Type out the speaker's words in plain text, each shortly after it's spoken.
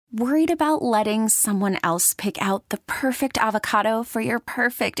Worried about letting someone else pick out the perfect avocado for your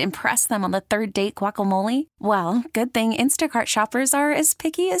perfect impress them on the third date guacamole? Well, good thing Instacart shoppers are as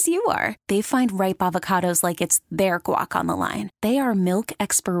picky as you are. They find ripe avocados like it's their guac on the line. They are milk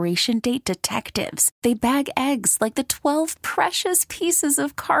expiration date detectives. They bag eggs like the 12 precious pieces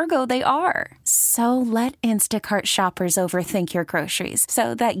of cargo they are. So let Instacart shoppers overthink your groceries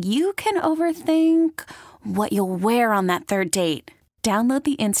so that you can overthink what you'll wear on that third date. Download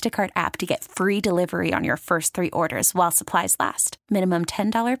the Instacart app to get free delivery on your first 3 orders while supplies last. Minimum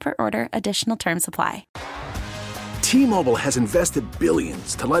 $10 per order. Additional terms apply. T-Mobile has invested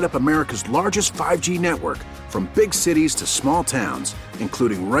billions to light up America's largest 5G network, from big cities to small towns,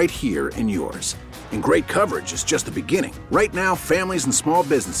 including right here in yours. And great coverage is just the beginning. Right now, families and small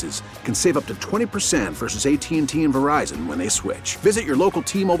businesses can save up to 20% versus AT&T and Verizon when they switch. Visit your local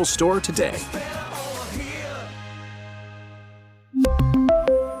T-Mobile store today.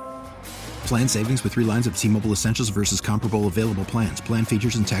 Plan savings with 3 lines of T-Mobile Essentials versus comparable available plans. Plan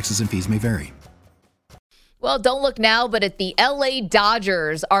features and taxes and fees may vary. Well, don't look now, but at the LA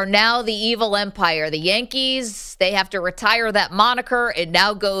Dodgers are now the evil empire. The Yankees, they have to retire that moniker. It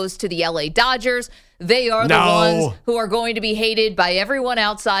now goes to the LA Dodgers. They are the ones who are going to be hated by everyone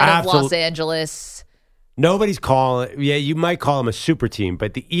outside of Los Angeles. Nobody's calling. Yeah, you might call them a super team,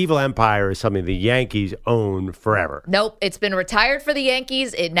 but the evil empire is something the Yankees own forever. Nope, it's been retired for the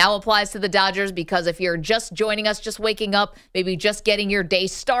Yankees. It now applies to the Dodgers because if you're just joining us, just waking up, maybe just getting your day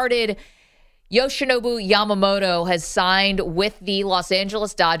started, Yoshinobu Yamamoto has signed with the Los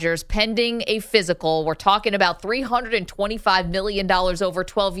Angeles Dodgers pending a physical. We're talking about $325 million over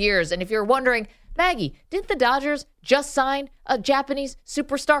 12 years. And if you're wondering, Maggie, didn't the Dodgers just sign a Japanese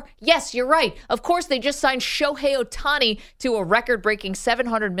superstar? Yes, you're right. Of course, they just signed Shohei Ohtani to a record-breaking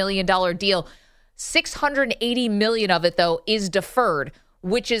 $700 million deal. $680 million of it, though, is deferred,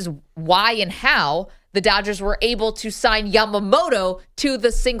 which is why and how the Dodgers were able to sign Yamamoto to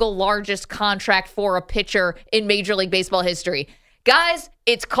the single largest contract for a pitcher in Major League Baseball history. Guys,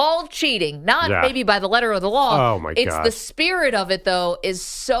 it's called cheating, not maybe by the letter of the law. Oh, my It's gosh. the spirit of it, though, is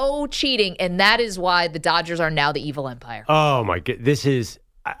so cheating, and that is why the Dodgers are now the evil empire. Oh, my God.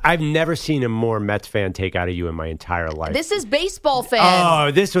 I've never seen a more Mets fan take out of you in my entire life. This is baseball fans. Oh,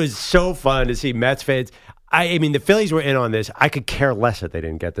 this was so fun to see Mets fans. I mean, the Phillies were in on this. I could care less that they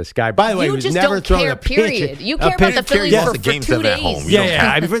didn't get this guy. By the way, he was never thrown a pitch. Period. You care about the Phillies for 2 days.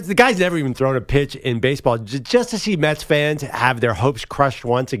 Yeah. I mean, the guy's never even thrown a pitch in baseball. Just to see Mets fans have their hopes crushed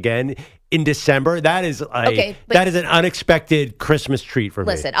once again in December, that is an unexpected Christmas treat for me.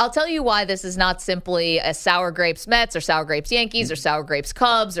 Listen, I'll tell you why this is not simply a sour grapes Mets or sour grapes Yankees or sour grapes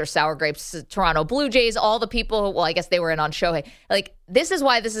Cubs or sour grapes Toronto Blue Jays. All the people who, well, I guess they were in on Shohei. Like, this is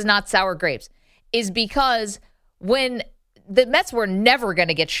why this is not sour grapes. Is because when the Mets were never going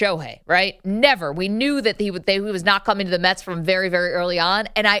to get Shohei, right? Never. We knew that he was not coming to the Mets from very, very early on.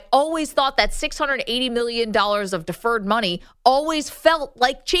 And I always thought that $680 million of deferred money always felt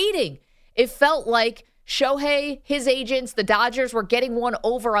like cheating. It felt like Shohei, his agents, the Dodgers were getting one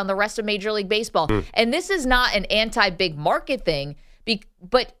over on the rest of Major League Baseball. And this is not an anti-big market thing,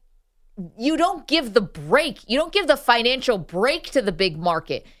 but you don't give the break. You don't give the financial break to the big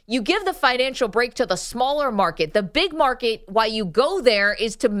market. You give the financial break to the smaller market. The big market, why you go there,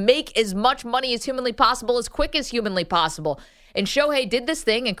 is to make as much money as humanly possible, as quick as humanly possible. And Shohei did this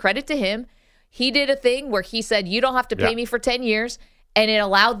thing, and credit to him. He did a thing where he said, you don't have to pay me for 10 years. And it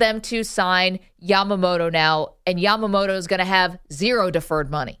allowed them to sign Yamamoto now. And Yamamoto is going to have 0 deferred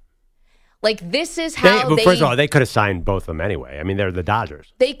money. Like, this is how first of all, they could have signed both of them anyway. I mean, they're the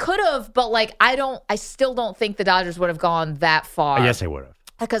Dodgers. They could have, but I still don't think the Dodgers would have gone that far. Yes, they would have.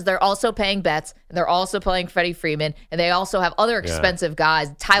 Because they're also paying Betts, and they're also paying Freddie Freeman, and they also have other expensive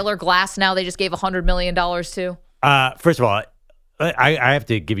guys. Tyler Glass now they just gave $100 million to. First of all, I have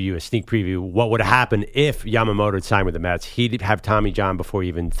to give you a sneak preview. What would have happened if Yamamoto had signed with the Mets? He'd have Tommy John before he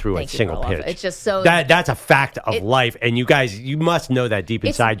even threw a single pitch. It's just so that's a fact of life, and you guys, you must know that deep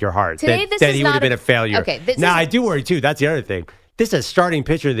inside your heart that he would have been a failure. Okay, now I do worry too. That's the other thing. This is a starting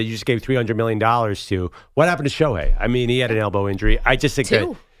pitcher that you just gave $300 million to. What happened to Shohei? I mean, he had an elbow injury. I just think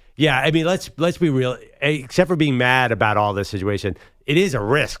that. Yeah, I mean, let's be real. Except for being mad about all this situation, it is a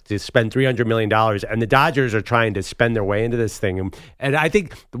risk to spend $300 million, and the Dodgers are trying to spend their way into this thing. And I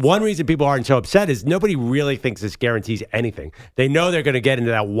think one reason people aren't so upset is nobody really thinks this guarantees anything. They know they're going to get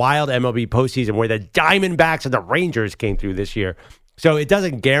into that wild MLB postseason where the Diamondbacks and the Rangers came through this year. So it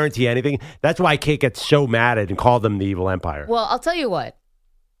doesn't guarantee anything. That's why Kate gets so mad and call them the evil empire. Well, I'll tell you what.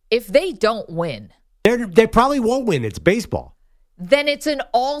 If they don't win, they probably won't win. It's baseball. then it's an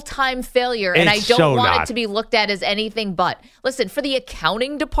all-time failure, and I don't want it to be looked at as anything but. Listen, for the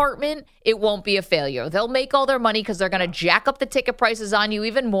accounting department, it won't be a failure. They'll make all their money because they're going to jack up the ticket prices on you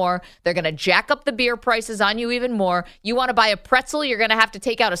even more. They're going to jack up the beer prices on you even more. You want to buy a pretzel, you're going to have to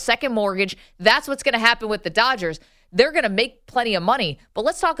take out a second mortgage. That's what's going to happen with the Dodgers. They're going to make plenty of money, but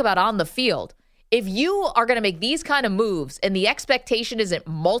let's talk about on the field. If you are going to make these kind of moves and the expectation isn't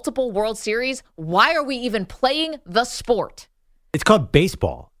multiple World Series, why are we even playing the sport? It's called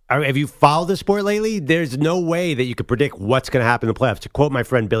baseball. Have you followed the sport lately? There's no way that you could predict what's going to happen in the playoffs. To quote my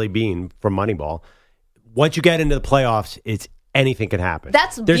friend Billy Bean from Moneyball, once you get into the playoffs, anything can happen.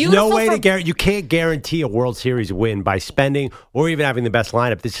 There's no way to guarantee. You can't guarantee a World Series win by spending or even having the best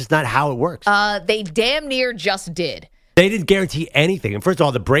lineup. This is not how it works. They damn near just did. They didn't guarantee anything. And first of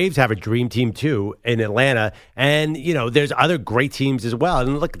all, the Braves have a dream team, too, in Atlanta. And, there's other great teams as well.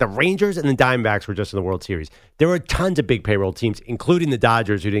 And look, the Rangers and the Diamondbacks were just in the World Series. There were tons of big payroll teams, including the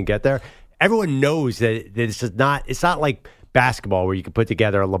Dodgers, who didn't get there. Everyone knows that it's not like basketball where you can put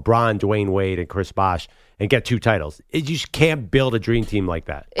together a LeBron, Dwayne Wade, and Chris Bosh and get 2 titles. You just can't build a dream team like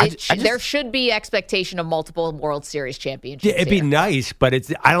that. There should be expectation of multiple World Series championships. Yeah, it'd be nice, but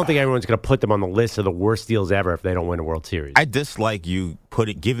I don't think everyone's going to put them on the list of the worst deals ever if they don't win a World Series. I dislike you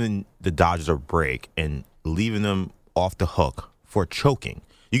giving the Dodgers a break and leaving them off the hook for choking.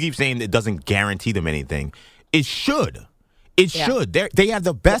 You keep saying it doesn't guarantee them anything. It should. It should. They have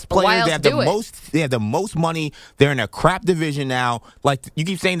the best players. They have the most. They have the most money. They're in a crap division now. Like, you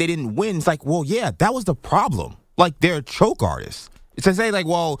keep saying they didn't win. It's like, well, yeah, that was the problem. Like, they're choke artists. It's to say, like,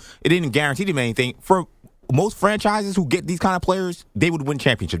 well, it didn't guarantee them anything. For most franchises who get these kind of players, they would win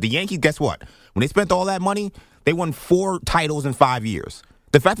championships. The Yankees, guess what? When they spent all that money, they won 4 titles in 5 years.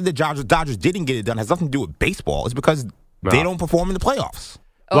 The fact that the Dodgers didn't get it done has nothing to do with baseball. It's because they don't perform in the playoffs.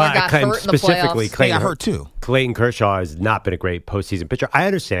 I got hurt in the specifically, playoffs. Clayton, got hurt too. Clayton Kershaw has not been a great postseason pitcher. I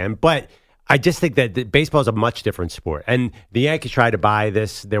understand, but I just think that baseball is a much different sport. And the Yankees tried to buy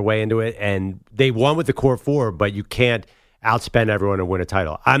their way into it, and they won with the core 4, but you can't outspend everyone and win a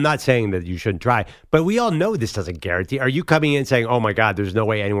title. I'm not saying that you shouldn't try, but we all know this doesn't guarantee. Are you coming in saying, oh, my God, there's no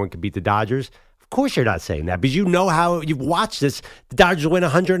way anyone can beat the Dodgers? Of course you're not saying that, because you know how you've watched this. The Dodgers win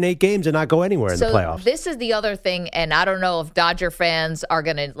 108 games and not go anywhere in the playoffs. So this is the other thing, and I don't know if Dodger fans are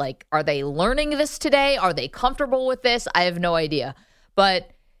going to, are they learning this today? Are they comfortable with this? I have no idea.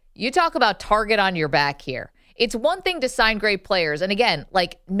 But you talk about target on your back here. It's one thing to sign great players. And again,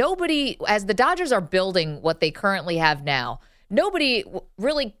 nobody, as the Dodgers are building what they currently have now, nobody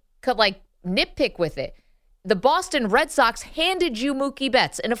really could, nitpick with it. The Boston Red Sox handed you Mookie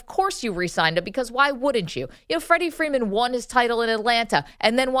Betts, and of course you re-signed him, because why wouldn't you? Freddie Freeman won his title in Atlanta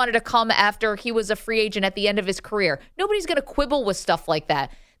and then wanted to come after he was a free agent at the end of his career. Nobody's going to quibble with stuff like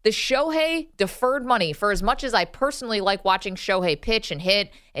that. The Shohei deferred money, for as much as I personally like watching Shohei pitch and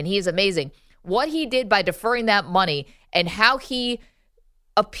hit, and he is amazing, what he did by deferring that money and how he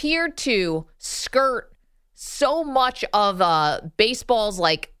appeared to skirt so much of baseball's,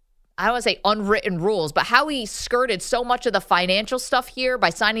 I don't want to say unwritten rules, but how he skirted so much of the financial stuff here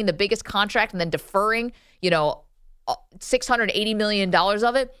by signing the biggest contract and then deferring, $680 million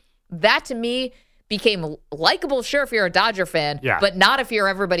of it, that to me became likable, sure, if you're a Dodger fan, but not if you're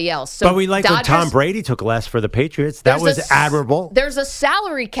everybody else. So but we like when Tom Brady took less for the Patriots. That was admirable. There's a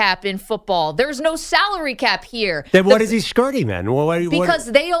salary cap in football. There's no salary cap here. Then what is he skirting then?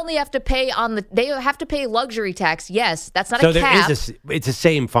 Because they only have to pay they have to pay luxury tax. Yes, that's not a cap. So it's the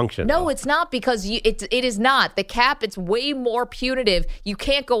same function. No, though. it's not, because it is not. The cap, it's way more punitive. You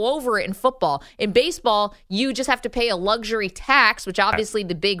can't go over it in football. In baseball, you just have to pay a luxury tax, which obviously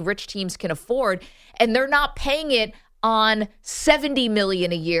the big rich teams can afford. And they're not paying it on $70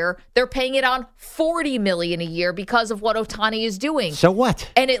 million a year. They're paying it on $40 million a year because of what Ohtani is doing. So what?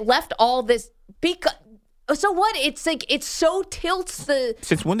 And it left all this so what? It's it so tilts the.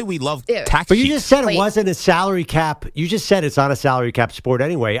 Since when did we love tax? But you just said it wasn't a salary cap. You just said it's not a salary cap sport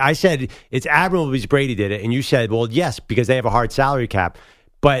anyway. I said it's admirable because Brady did it, and you said, well, yes, because they have a hard salary cap.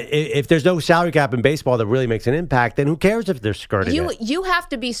 But if there's no salary cap in baseball that really makes an impact, then who cares if they're skirting it? You have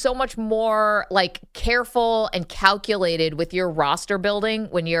to be so much more careful and calculated with your roster building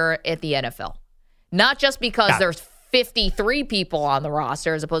when you're at the NFL. Not just because there's 53 people on the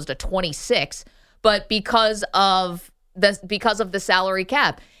roster as opposed to 26, but because of the salary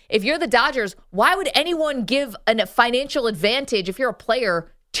cap. If you're the Dodgers, why would anyone give a financial advantage if you're a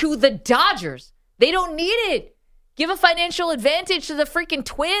player to the Dodgers? They don't need it. Give a financial advantage to the freaking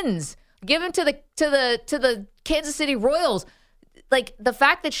Twins. Give them to the Kansas City Royals. The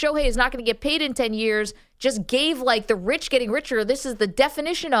fact that Shohei is not going to get paid in 10 years just gave the rich getting richer. This is the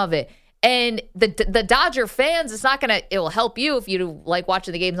definition of it. And the Dodger fans, it will help you if you like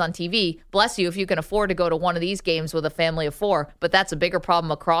watching the games on TV. Bless you if you can afford to go to one of these games with a family of 4. But that's a bigger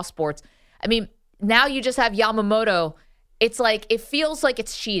problem across sports. I mean, now you just have Yamamoto. It's like, it feels like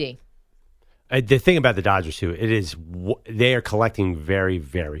it's cheating. The thing about the Dodgers, too, they are collecting very,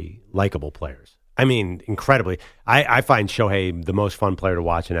 very likable players. I mean, incredibly. I find Shohei the most fun player to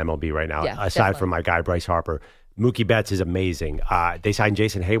watch in MLB right now, aside definitely. from my guy, Bryce Harper. Mookie Betts is amazing. They signed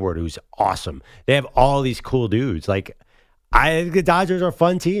Jason Hayward, who's awesome. They have all these cool dudes. Like, the Dodgers are a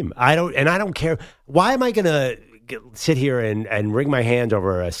fun team. I don't care. Why am I going to sit here and wring my hands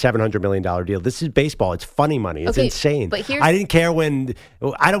over a $700 million deal? This is baseball. It's funny money. It's insane. But I don't care when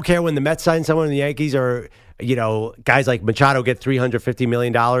the Mets sign someone in the Yankees, or guys like Machado get $350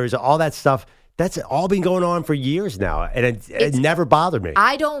 million. All that stuff. That's all been going on for years now, and it never bothered me.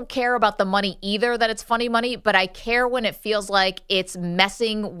 I don't care about the money either, that it's funny money, but I care when it feels like it's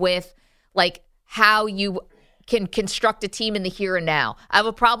messing with like how you can construct a team in the here and now. I have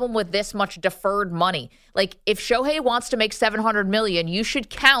a problem with this much deferred money. Like, if Shohei wants to make $700 million, you should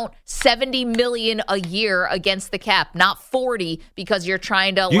count $70 million a year against the cap, not 40, because you're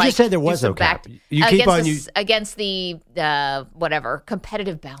trying to. You just said there was no cap. You keep on against the whatever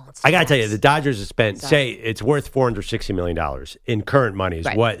competitive balance. I got to tell you, the Dodgers have spent, say, it's worth $460 million in current money is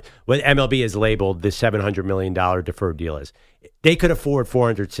what MLB has labeled the $700 million deferred deal is. They could afford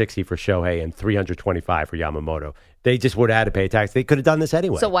 $460 for Shohei and $325 for Yamamoto. They just would have had to pay a tax. They could have done this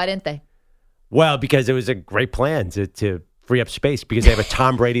anyway. So why didn't they? Well, because it was a great plan to free up space, because they have a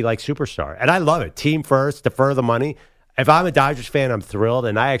Tom Brady-like superstar. And I love it. Team first, defer the money. If I'm a Dodgers fan, I'm thrilled,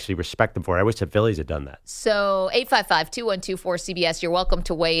 and I actually respect them for it. I wish the Phillies had done that. So 855-2124-CBS, you're welcome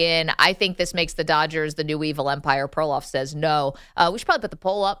to weigh in. I think this makes the Dodgers the new evil empire. Perloff says no. We should probably put the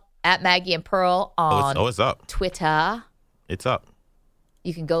poll up at Maggie and Pearl on it's up. Twitter. It's up.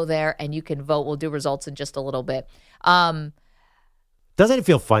 You can go there and you can vote. We'll do results in just a little bit. Doesn't it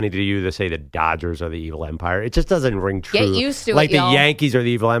feel funny to you to say the Dodgers are the evil empire? It just doesn't ring true. Get used to like it, the Yankees are the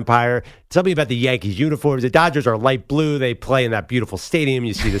evil empire. Something about the Yankees uniforms. The Dodgers are light blue. They play in that beautiful stadium.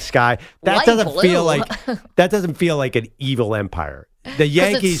 You see the sky. That doesn't feel like an evil empire. The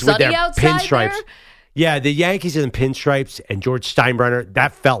Yankees with their pinstripes. There? Yeah, the Yankees and pinstripes and George Steinbrenner,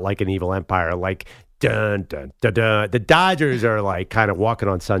 that felt like an evil empire. Like, dun, dun, dun, dun. The Dodgers are like kind of walking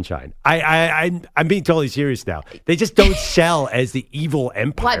on sunshine. I'm being totally serious now. They just don't sell as the evil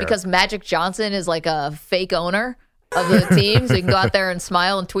empire. Why? Because Magic Johnson is like a fake owner of the team, so you can go out there and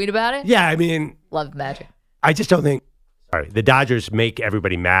smile and tweet about it? Yeah, I mean, love Magic. I just don't think the Dodgers make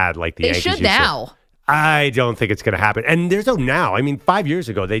everybody mad like the Yankees should used now. To. I don't think it's going to happen. And there's no now. I mean, 5 years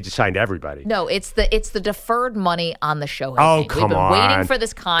ago, they just signed everybody. No, it's the deferred money on the show. Oh, come on. We've been waiting for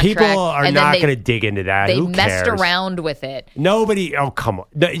this contract. People are not going to dig into that. They Who messed cares? around with it. Nobody. Oh, come on.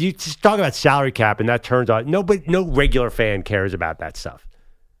 You just talk about salary cap, and that turns out no regular fan cares about that stuff.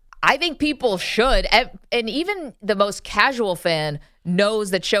 I think people should. And even the most casual fan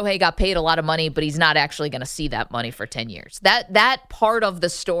knows that Shohei got paid a lot of money, but he's not actually going to see that money for 10 years. That part of the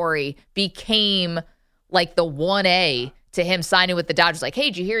story became like the 1A to him signing with the Dodgers. Like, hey,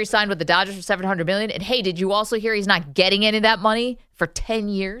 did you hear he signed with the Dodgers for $700 million? And hey, did you also hear he's not getting any of that money for 10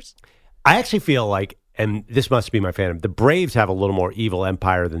 years? I actually feel like, and this must be my fandom, the Braves have a little more evil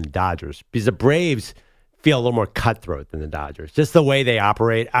empire than the Dodgers, because the Braves feel a little more cutthroat than the Dodgers. Just the way they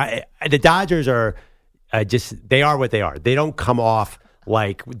operate. The Dodgers are they are what they are. They don't come off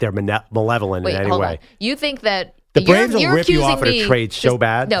like they're malevolent in any way. On. You think that the Braves will rip you off in a trade so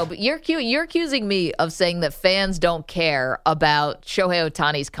bad? No, but you're accusing me of saying that fans don't care about Shohei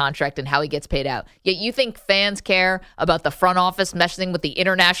Ohtani's contract and how he gets paid out. Yet you think fans care about the front office messing with the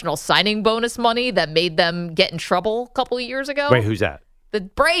international signing bonus money that made them get in trouble a couple of years ago? Wait, who's that? The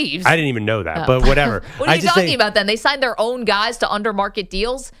Braves. I didn't even know that, but whatever. What are you talking about then? They signed their own guys to undermarket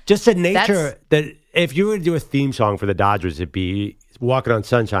deals? Just the nature that if you were to do a theme song for the Dodgers, it'd be Walking on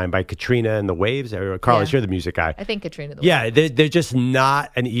Sunshine by Katrina and the Waves. Or Carlos, you're the music guy. I think Katrina the Waves. Yeah, they're just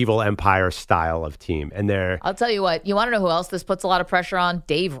not an evil empire style of team. And I'll tell you what, you want to know who else this puts a lot of pressure on?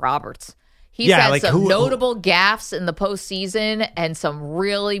 Dave Roberts. He's had some notable gaffes in the postseason and some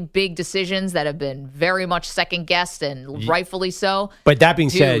really big decisions that have been very much second-guessed and rightfully so. But that being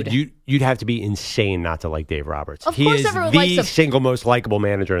said, you'd have to be insane not to like Dave Roberts. Of course, he is the single most likable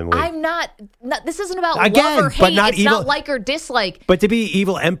manager in the league. I'm not this isn't about love or hate. It's not like or dislike. But to be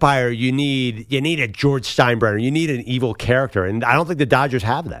evil empire, you need a George Steinbrenner. You need an evil character. And I don't think the Dodgers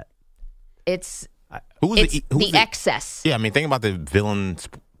have that. It's the excess. Yeah, I mean, think about the villain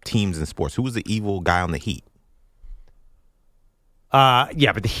teams in sports. Who was the evil guy on the Heat?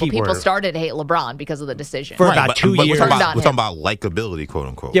 Yeah, but the Heat People were started to hate LeBron because of the decision. for about 2 years. We're talking about likability, quote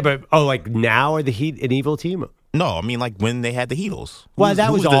unquote. Yeah, but like now are the Heat an evil team? No, I mean like when they had the Heatles. Well,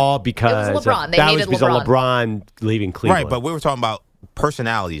 that was all because it was LeBron. They that hated was because LeBron. of LeBron leaving Cleveland. Right, but we were talking about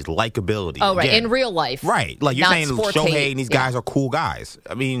personalities, likability. Oh, right. Again. In real life. Right. Like you're not saying sports Shohei hate. and these guys are cool guys.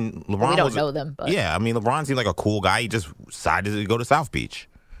 I mean, LeBron We don't know them. But. Yeah, I mean, LeBron seemed like a cool guy. He just decided to go to South Beach.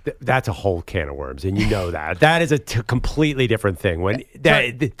 That's a whole can of worms, and you know that. That is a completely different thing. When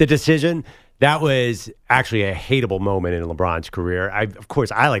the decision, that was actually a hateable moment in LeBron's career. Of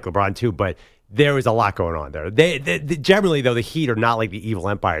course, I like LeBron too, but there was a lot going on there. They generally, though, the Heat are not like the evil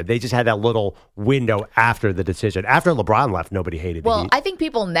empire. They just had that little window after the decision. After LeBron left, nobody hated the Heat. Well, I think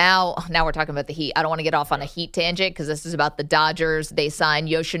people now we're talking about the Heat. I don't want to get off on a Heat tangent because this is about the Dodgers. They signed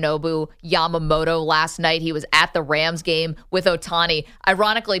Yoshinobu Yamamoto last night. He was at the Rams game with Ohtani.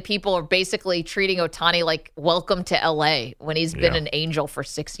 Ironically, people are basically treating Ohtani like welcome to LA when he's been an Angel for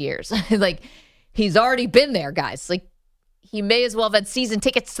 6 years. Like, he's already been there, guys. Like, he may as well have had season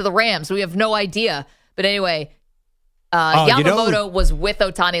tickets to the Rams. We have no idea. But anyway, Yamamoto was with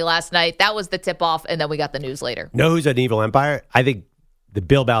Ohtani last night. That was the tip-off, and then we got the news later. Know who's an evil empire? I think the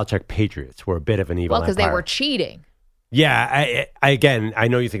Bill Belichick Patriots were a bit of an evil empire. Well, because they were cheating. Yeah, I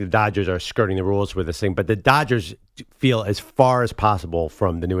know you think the Dodgers are skirting the rules with this thing, but the Dodgers feel as far as possible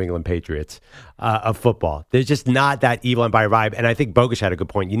from the New England Patriots of football. There's just not that evil empire vibe, and I think Bogus had a good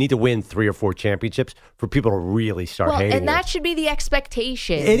point. You need to win 3 or 4 championships for people to really start hating and that should be the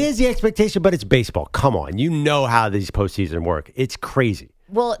expectation. It is the expectation, but it's baseball. Come on. You know how these postseason work. It's crazy.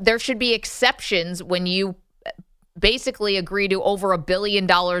 Well, there should be exceptions when you basically agree to over $1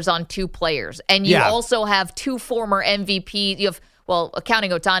 billion on 2 players. And you also have 2 former MVP. You have,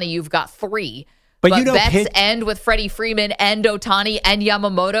 accounting Ohtani, you've got 3. But you know, bets end with Freddie Freeman and Ohtani and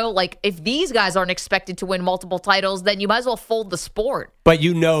Yamamoto. Like, if these guys aren't expected to win multiple titles, then you might as well fold the sport. But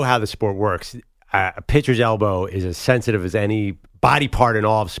you know how the sport works. A pitcher's elbow is as sensitive as any body part in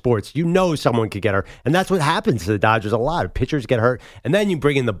all of sports. You know someone could get hurt. And that's what happens to the Dodgers a lot. Pitchers get hurt. And then you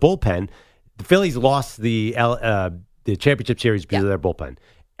bring in the bullpen. The Phillies lost the championship series because of their bullpen.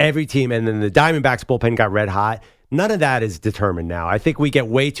 Every team, and then the Diamondbacks bullpen got red hot. None of that is determined now. I think we get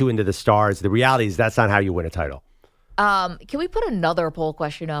way too into the stars. The reality is that's not how you win a title. Can we put another poll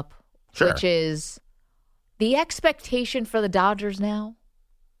question up? Sure. Which is the expectation for the Dodgers now?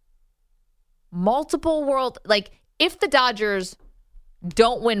 If the Dodgers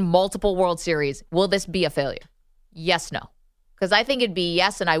don't win multiple World Series, will this be a failure? Yes, no. Because I think it'd be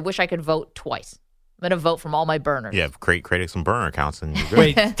yes, and I wish I could vote twice. I'm going to vote from all my burners. Yeah, create some burner accounts. And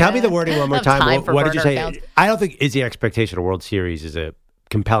wait, tell me the wording one more time. What did you say? Accounts. I don't think is the expectation of World Series is a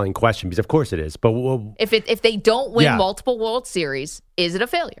compelling question because of course it is. But if they don't win multiple World Series, is it a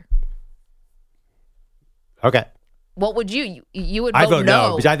failure? Okay. What would you would I vote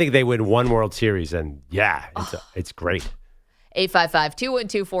no because I think they win 1 World Series and it's great.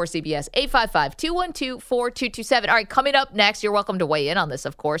 855-212-4CBS, 855-212-4227. All right, coming up next, you're welcome to weigh in on this,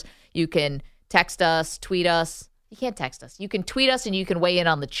 of course. You can text us, tweet us. You can't text us. You can tweet us and you can weigh in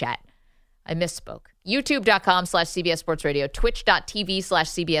on the chat. I misspoke. YouTube.com/CBS Sports Radio,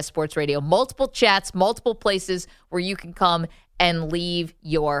 Twitch.tv/CBS Sports Radio. Multiple chats, multiple places where you can come and leave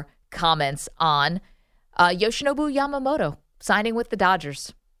your comments on Yoshinobu Yamamoto signing with the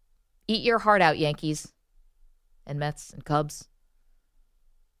Dodgers. Eat your heart out, Yankees. And Mets and Cubs.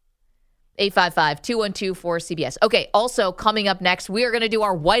 855-212-4CBS. Okay, also coming up next, we are going to do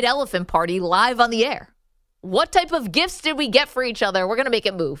our white elephant party live on the air. What type of gifts did we get for each other? We're going to make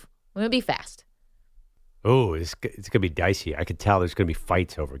it move. We're going to be fast. Oh, it's going to be dicey. I could tell there's going to be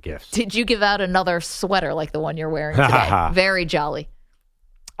fights over gifts. Did you give out another sweater like the one you're wearing today? Very jolly.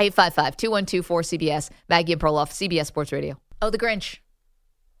 855-212-4CBS. Maggie and Perloff, CBS Sports Radio. Oh, the Grinch.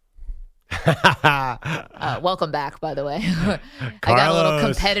 Welcome back, by the way. I got a little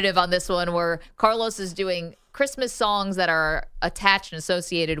competitive on this one where Carlos is doing Christmas songs that are attached and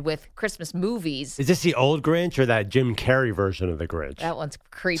associated with Christmas movies. Is this the old Grinch or that Jim Carrey version of the Grinch? That one's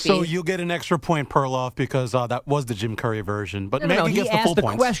creepy. So you'll get an extra point, Perloff, because that was the Jim Carrey version. But Maggie gets the full the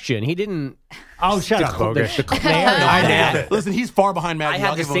points. Question. He didn't. Oh, shut up, Bogus. I nailed it. Listen, he's far behind Maggie.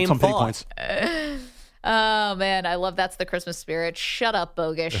 I'll give him some pity points. Oh, man, I love that's the Christmas spirit. Shut up,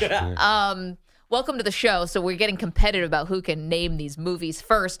 Bogish. Welcome to the show. So we're getting competitive about who can name these movies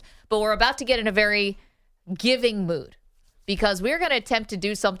first, but we're about to get in a very giving mood because we're going to attempt to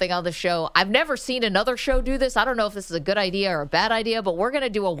do something on the show. I've never seen another show do this. I don't know if this is a good idea or a bad idea, but we're going to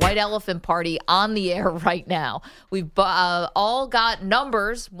do a white elephant party on the air right now. We've all got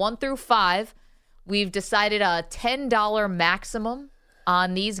numbers 1 through 5. We've decided a $10 maximum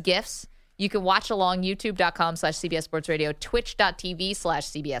on these gifts. You can watch along youtube.com/CBS Sports Radio,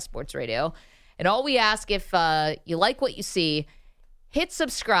 twitch.tv/CBS Sports Radio. And all we ask, if you like what you see, hit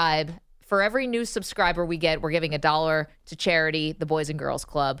subscribe. For every new subscriber we get, we're giving $1 to charity, the Boys and Girls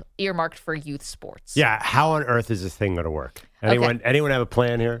Club, earmarked for youth sports. Yeah, how on earth is this thing going to work? Anyone have a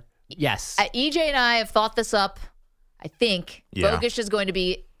plan here? Yes. EJ and I have thought this up. I think Yeah. Bogusch is going to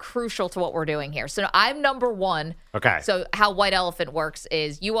be crucial to what we're doing here. So I'm number 1. Okay. So how White Elephant works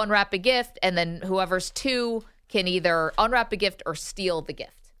is you unwrap a gift, and then whoever's 2 can either unwrap a gift or steal the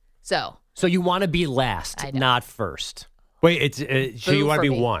gift. So you want to be last, I know. not first. Wait, so you want to for be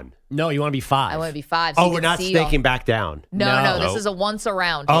me. 1? No, you want to be 5. I want to be 5. So you We're can not see snaking back down. No, this is a once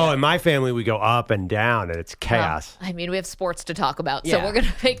around. Oh, here. in my family, we go up and down, and it's chaos. I mean, we have sports to talk about, so Yeah. we're going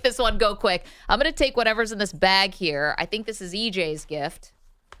to make this one go quick. I'm going to take whatever's in this bag here. I think this is EJ's gift.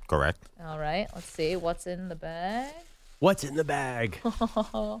 Correct. All right, let's see what's in the bag. What's in the bag?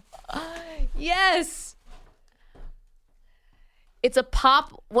 Yes. It's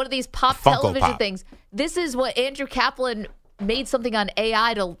one of these pop Funko television Pop. things. This is what Andrew Kaplan made something on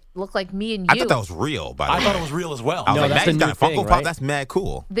AI to look like me and you. I thought that was real, by the way. I thought it was real as well. I was No, like, that's Maggie's the got new a Funko thing, Pop. right? That's mad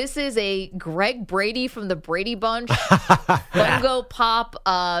cool. This is a Greg Brady from the Brady Bunch. Funko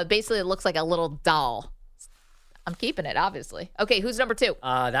Pop. Basically, it looks like a little doll. I'm keeping it, obviously. Okay, who's number 2?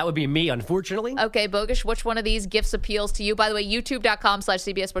 That would be me, unfortunately. Okay, Bogusch, which one of these gifts appeals to you? By the way,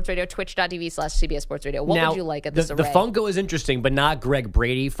 youtube.com/CBS Sports Radio, twitch.tv/CBS Sports Radio. What would you like at this the array? Funko is interesting, but not Greg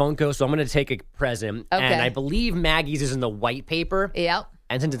Brady Funko, so I'm going to take a present. Okay. And I believe Maggie's is in the white paper. Yep.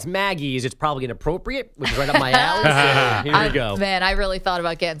 And since it's Maggie's, it's probably inappropriate, which is right up my alley. So here we go. Man, I really thought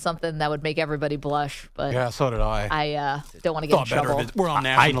about getting something that would make everybody blush, but Yeah, so did I. I don't want to get in Thought better trouble. of it. We're on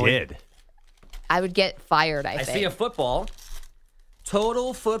I national. did. I would get fired, I I think. see a football.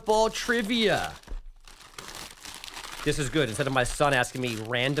 Total football trivia. This is good. Instead of my son asking me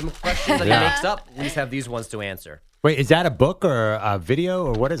random questions that he makes up, at least have these ones to answer. Wait, is that a book or a video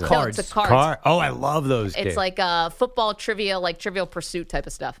or what is it? No, it's a card. Oh, I love those games. It's like football trivia, like Trivial Pursuit type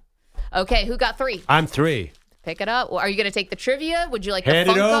of stuff. Okay, who got 3? I'm 3. Pick it up. Are you going to take the trivia? Would you like Hand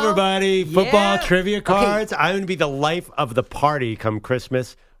the it Funko? over, buddy. Football Yeah. trivia Okay. cards. I'm going to be the life of the party come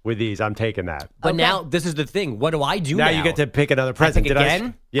Christmas with these. I'm taking that. But Okay. now, this is the thing. What do I do now? Now you get to pick another present. pick Did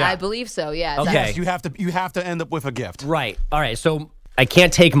again? Yeah. I believe so, yeah. Okay. Yes, you have to end up with a gift. Right. All right. So I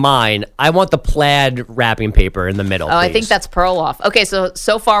can't take mine. I want the plaid wrapping paper in the middle. Oh, I please. think that's Perloff. Okay,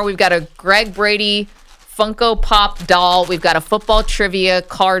 so far we've got a Greg Brady Funko Pop doll. We've got a football trivia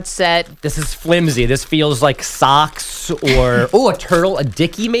card set. This is flimsy. This feels like socks or a turtle, a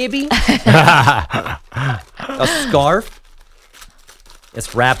dickie maybe, a scarf.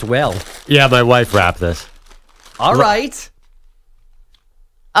 It's wrapped well. Yeah, my wife wrapped this. All right.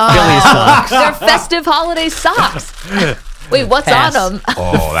 Philly socks. They're festive holiday socks. Wait, what's Pass. on them?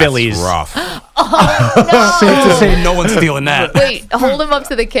 Oh, that's Phillies. rough. Safe to say no one's stealing that. Wait, hold them up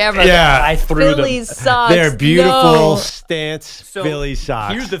to the camera. Yeah, I threw Phillies them. socks. They're beautiful No. stance So, Philly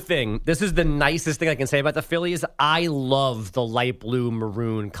socks. Here's the thing. This is the nicest thing I can say about the Phillies. I love the light blue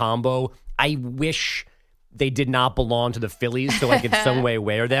maroon combo. I wish they did not belong to the Phillies so I could some way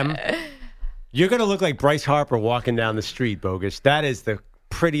wear them. You're going to look like Bryce Harper walking down the street, Bogus. That is the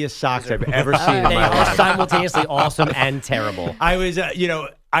prettiest socks I've ever seen in They my are life. simultaneously awesome and terrible. I was,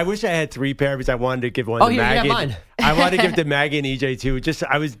 I wish I had 3 pair because I wanted to give one Oh, to here, you got Maggie. mine. I wanted to give to Maggie and EJ too.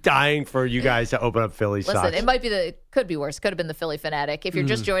 I was dying for you guys to open up Philly Listen, socks. it might be could be worse. Could have been the Philly Fanatic. If you're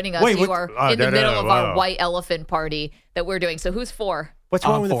just joining us, Wait, you what- are oh, in the no, middle no, of whoa. our white elephant party that we're doing. So who's 4? What's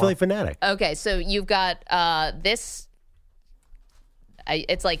wrong with the 4. Philly Fanatic? Okay, so you've got this.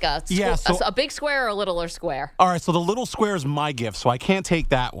 It's like a, Yeah, so- a big square or a littler square. All right, so the little square is my gift, so I can't take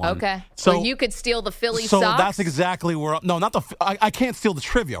that one. Okay. So Or you could steal the Philly So socks. that's exactly where. No, not the. I can't steal the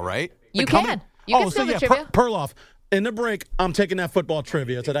trivia, right? You Like, how can. many- You can oh, steal so the yeah, trivia. Perloff. In the break, I'm taking that football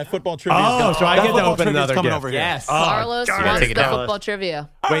trivia. So that football trivia. Oh, so I get to open another coming gift. over here. Yes. Carlos darn it. wants Take the it down. football trivia.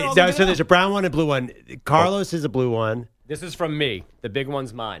 Wait, I'll no, give so it there's up. a brown one and a blue one. Carlos is a blue one. This is from me. The big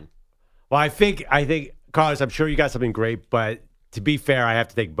one's mine. Well, I think Carlos, I'm sure you got something great, but to be fair, I have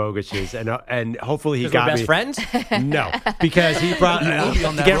to take Bogus's, and hopefully he Because we're got best me. friends? No, because he brought will be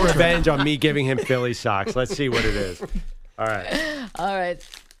on to that get road trip. revenge on me giving him Philly socks. Let's see what it is. All right. All right.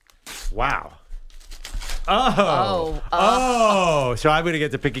 Wow. Oh. So I'm going to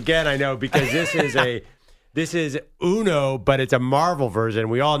get to pick again. I know because this is Uno, but it's a Marvel version.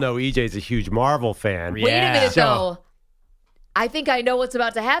 We all know EJ's a huge Marvel fan. Wait a minute, So- though. I think I know what's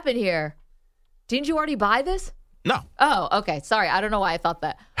about to happen here. Didn't you already buy this? No. Oh, okay. Sorry. I don't know why I thought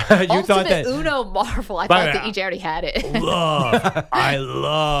that. You thought that Uno Marvel. I By thought the that way, EJ already had it. I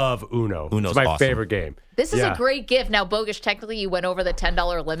love Uno. Uno's It's my awesome. favorite game. This is a great gift. Now, Bogus, technically you went over the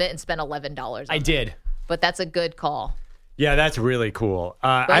 $10 limit and spent $11. I did. But that's a good call. Yeah, that's really cool.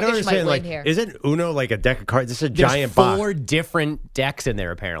 I don't Bogus might understand. win Like, here. isn't Uno like a deck of cards? This is a There's giant 4 box. different decks in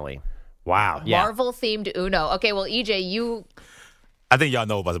there, apparently. Wow. Yeah. Marvel-themed Uno. Okay, well, EJ, you... I think y'all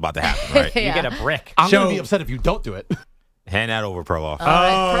know what's about to happen, right? You get a brick. I'm going So- to be upset if you don't do it. Hand that over, Perloff.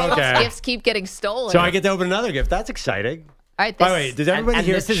 Perloff's okay. gifts keep getting stolen. So I get to open another gift. That's exciting. All right, By the way, does everybody and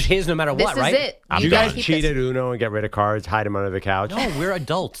here? this is his no matter this what, is right? it. I'm you done. guys keep cheat this. at Uno and get rid of cards, hide them under the couch. No, we're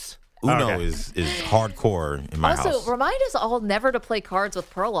adults. Uno Okay. is hardcore in my Also, house. remind us all never to play cards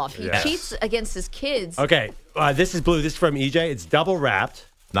with Perloff. He Yes. cheats against his kids. Okay, this is blue. This is from EJ. It's double wrapped.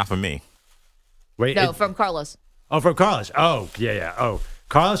 Not for me. Wait, No, from Carlos. from Carlos. Oh, yeah. Oh,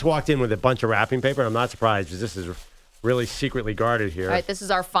 Carlos walked in with a bunch of wrapping paper. I'm not surprised because this is really secretly guarded here. All right, this is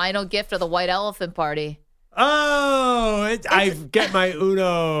our final gift of the White Elephant Party. Oh, I get my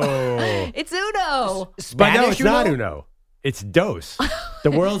Uno. It's Uno. But no, Spanish it's not Uno? Uno. It's Dos, the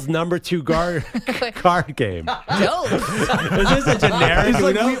world's number 2 card game. Dose. Is this a generic It's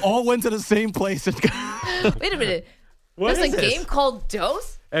like Uno? we all went to the same place. And Wait a minute. What There's is a this? game called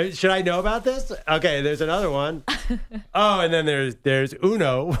Dose? Should I know about this? Okay, there's another one. Oh, and then there's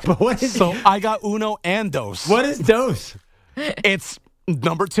Uno. But what is so I got Uno and Dos. what is Dos? It's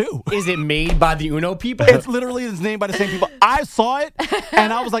number 2. Is it made by the Uno people? It's literally it's named by the same people. I saw it,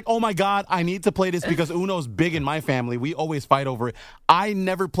 and I was like, oh, my God, I need to play this because Uno's big in my family. We always fight over it. I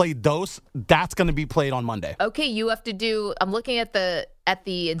never played Dos. That's going to be played on Monday. Okay, you have to do. I'm looking at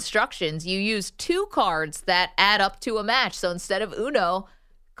the instructions. You use 2 cards that add up to a match. So instead of Uno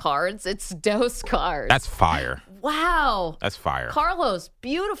cards, it's Dose cards. That's fire. Wow. That's fire. Carlos,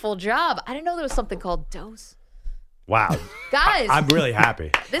 beautiful job. I didn't know there was something called Dose. Wow. Guys, I'm really happy.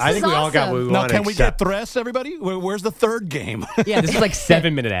 This I is think we all got what we awesome. Now, want can to we get accept. Thres, everybody? Where's the third game? Yeah, this is like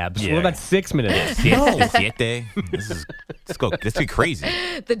 7-minute abs. Yeah. What about 6-minute abs? Siete. Let's be crazy.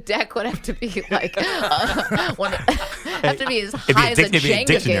 the deck would have to be like have to be as It'd be high as a it'd be a Jenga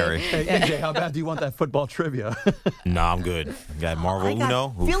dictionary. game. Hey, EJ, how bad do you want that football trivia? No, I'm good. You got Marvel I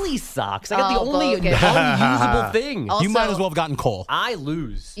got Uno. Philly socks. I got Oh, the only bogus. unusable thing. Also, You might as well have gotten Cole. I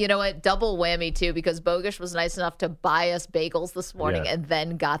lose. You know what? Double whammy too, because Bogish was nice enough to buy us bagels this morning Yeah. and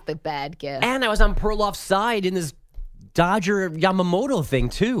then got the bad gift. And I was on Perloff's side in this Dodger Yamamoto thing,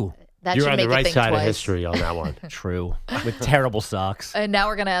 too. That You're should on make the you right think side twice. of history on that one. True. With terrible socks. And now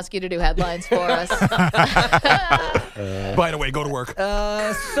we're going to ask you to do headlines for us. By the way, go to work.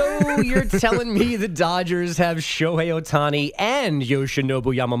 So you're telling me the Dodgers have Shohei Ohtani and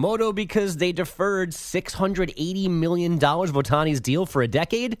Yoshinobu Yamamoto because they deferred $680 million of Ohtani's deal for a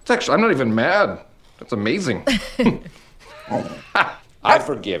decade? It's actually, I'm not even mad. That's amazing. I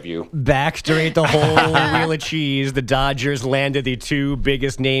forgive you. Back to rate the whole wheel of cheese, the Dodgers landed the 2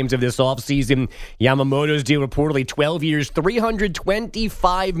 biggest names of this offseason. Yamamoto's deal reportedly 12 years,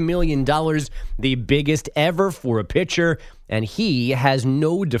 $325 million, the biggest ever for a pitcher, and he has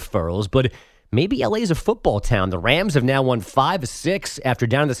no deferrals. But maybe LA is a football town. The Rams have now won 5 of 6 after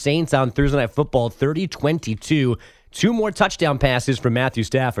down the Saints on Thursday Night Football, 30-22. 2 more touchdown passes from Matthew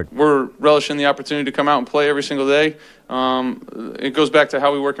Stafford. We're relishing the opportunity to come out and play every single day. It goes back to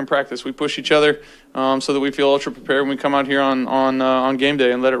how we work in practice. We push each other so that we feel ultra prepared when we come out here on game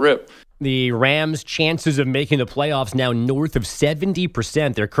day and let it rip. The Rams' chances of making the playoffs now north of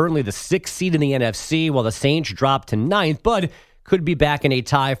 70%. They're currently the 6th seed in the NFC, while the Saints dropped to 9th, but could be back in a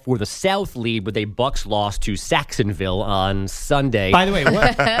tie for the South lead with a Bucs loss to Saxonville on Sunday. By the way,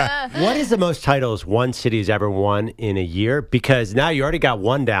 what is the most titles one city has ever won in a year? Because now you already got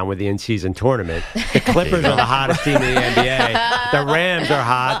one down with the in-season tournament. The Clippers are the hottest team in the NBA. The Rams are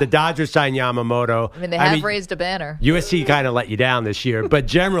hot. The Dodgers signed Yamamoto. I mean, they have raised a banner. USC kind of let you down this year, but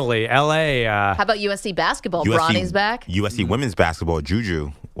generally, LA. How about USC basketball? Bronny's back. USC women's basketball,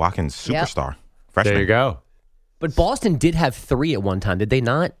 Juju Watkins, superstar. Freshman. There you go. But Boston did have 3 at one time, did they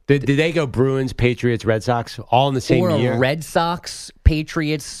not? Did they go Bruins, Patriots, Red Sox all in the same or a year? Red Sox,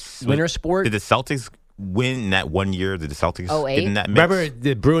 Patriots, winter sport? Did the Celtics win that one year? Did the Celtics 08? get in that mix? Remember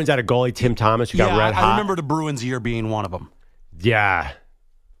the Bruins had a goalie, Tim Thomas, who got red hot? I remember the Bruins year being one of them. Yeah.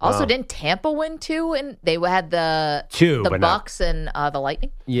 Also, didn't Tampa win 2? And they had the 2, the but not- Bucks and the Lightning.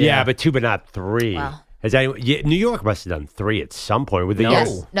 Yeah, but 2, but not 3. Wow. New York must have done 3 at some point with the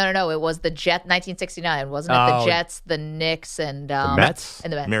Yes. No. It was the Jets, 1969, wasn't it? Oh. The Jets, the Knicks, and the Mets.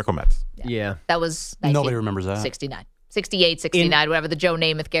 And the Mets. Miracle Mets. Yeah. That was Nobody remembers that. 69. 68, 69, whatever, the Joe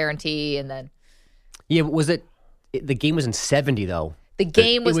Namath guarantee, and then Yeah, was it? The game was in 70, though. The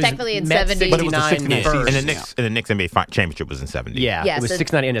game was technically in 70. But it was the 69 And season. the Knicks NBA championship was in 70. Yeah, Yeah, it was so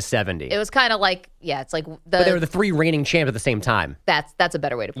 6-9 and a 70. It was kind of like, it's like but they were the three reigning champs at the same time. that's a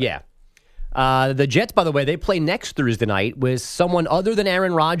better way to put it. Yeah. The Jets, by the way, they play next Thursday night with someone other than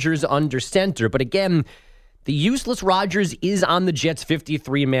Aaron Rodgers under center. But again, the useless Rodgers is on the Jets'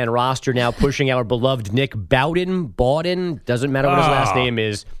 53-man roster now, pushing our beloved Nick Bowden. Doesn't matter what his last name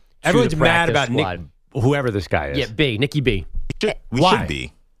is. Everyone's mad about squad. Nick, whoever this guy is. Yeah, Nicky B. We should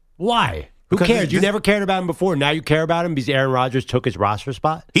be. Why? Who Because cares? You never cared about him before. Now you care about him because Aaron Rodgers took his roster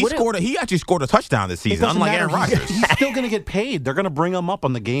spot? He actually scored a touchdown this season, unlike Aaron Rodgers. He's still going to get paid. They're going to bring him up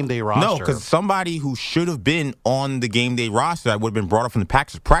on the game day roster. No, because somebody who should have been on the game day roster that would have been brought up from the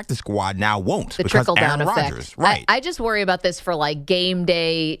practice squad now won't. The because trickle-down Aaron effect. Rodgers. Right. I just worry about this for like game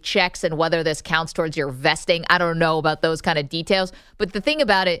day checks and whether this counts towards your vesting. I don't know about those kind of details. But the thing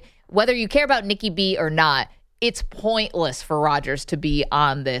about it, whether you care about Nicky B or not, it's pointless for Rodgers to be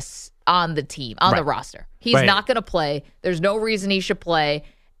on the team, on the roster. He's not going to play. There's no reason he should play.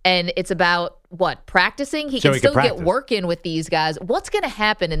 And it's about, practicing? He can still get work in with these guys. What's going to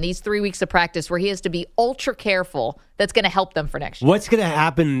happen in these 3 weeks of practice where he has to be ultra careful that's going to help them for next year? What's going to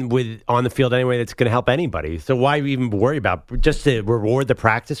happen on the field anyway that's going to help anybody? So why even worry about just to reward the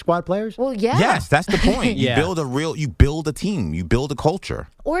practice squad players? Well, yeah. Yes, that's the point. Yeah. You build a team. You build a culture.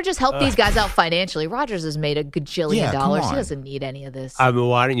 Or just help these guys out financially. Rodgers has made a gajillion dollars. He doesn't need any of this. I mean,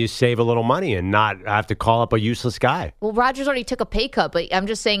 why don't you save a little money and not have to call up a useless guy? Well, Rodgers already took a pay cut, but I'm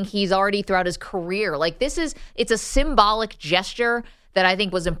just saying he's already throughout his career. Like it's a symbolic gesture that I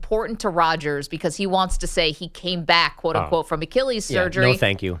think was important to Rodgers because he wants to say he came back, quote unquote, from Achilles surgery. No,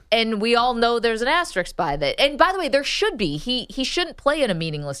 thank you. And we all know there's an asterisk by that. And by the way, there should be. He shouldn't play in a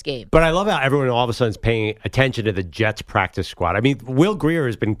meaningless game. But I love how everyone all of a sudden is paying attention to the Jets practice squad. I mean, Will Greer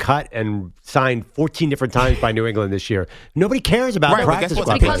has been cut and signed 14 different times by New England this year. Nobody cares about the practice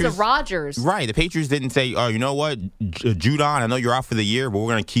squad. Because of Rodgers. Right. The Patriots didn't say, oh, you know what, Judon, I know you're out for the year, but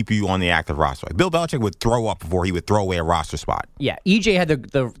we're going to keep you on the active roster. Like, Bill Belichick would throw up before he would throw away a roster spot. Yeah, EJ had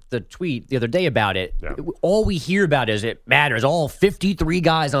the tweet the other day about it. Yeah. All we hear about is it matters. All 53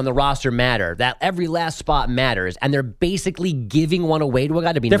 guys on the roster matter. That every last spot matters, and they're basically giving one away to a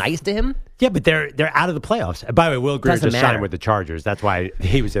guy to be nice to him. Yeah, but they're out of the playoffs. By the way, Will Greer just signed with the Chargers. That's why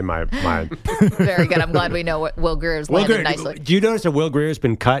he was in my mind. Very good. I'm glad we know what Will Greer's landed nicely. Do you notice that Will Greer's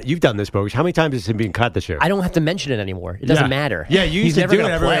been cut? You've done this, Bogues. How many times has he been cut this year? I don't have to mention it anymore. It doesn't matter. Yeah, you used He's to do it.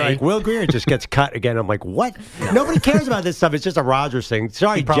 never Everybody play. like, Will Greer just gets cut again. I'm like, what? Nobody cares about this stuff. It's just a Rodgers thing.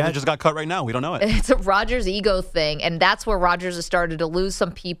 Sorry, He probably Jets. just got cut right now. We don't know it. It's a Rodgers ego thing, and that's where Rodgers has started to lose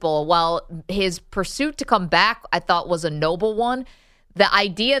some people. While his pursuit to come back, I thought, was a noble one. The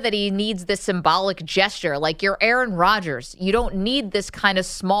idea that he needs this symbolic gesture, like you're Aaron Rodgers, you don't need this kind of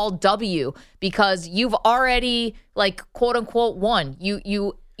small W because you've already, like, quote unquote, won.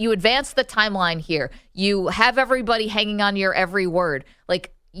 You advance the timeline here. You have everybody hanging on your every word.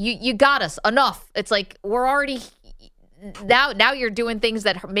 Like, you got us enough. It's like we're already. Now you're doing things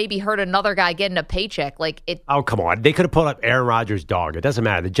that maybe hurt another guy getting a paycheck. Like it. Oh, come on. They could have pulled up Aaron Rodgers' dog. It doesn't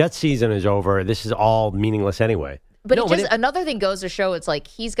matter. The Jets season is over. This is all meaningless anyway. But another thing goes to show it's like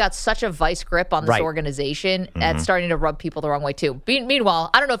he's got such a vice grip on this organization that's starting to rub people the wrong way too. Meanwhile,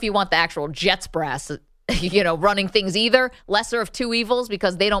 I don't know if you want the actual Jets brass, running things either. Lesser of two evils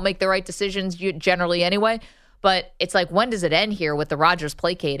because they don't make the right decisions generally anyway. But it's like, when does it end here with the Rodgers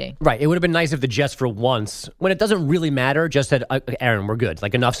placating? Right. It would have been nice if the Jets, for once, when it doesn't really matter, just said, Aaron, we're good.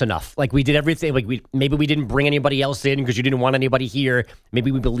 Like, enough's enough. Like, we did everything. Like, maybe we didn't bring anybody else in because you didn't want anybody here.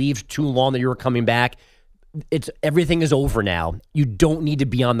 Maybe we believed too long that you were coming back. Everything is over now. You don't need to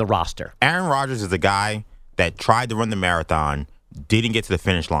be on the roster. Aaron Rodgers is the guy that tried to run the marathon, didn't get to the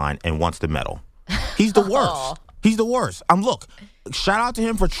finish line, and wants the medal. He's the worst. He's the worst. Look, shout out to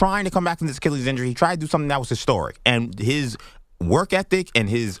him for trying to come back from this Achilles injury. He tried to do something that was historic. And his work ethic and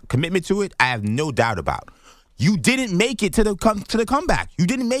his commitment to it, I have no doubt about. You didn't make it to the comeback. You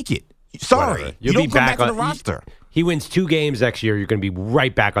didn't make it. Sorry. You don't come back to the roster. He wins 2 games next year, you're going to be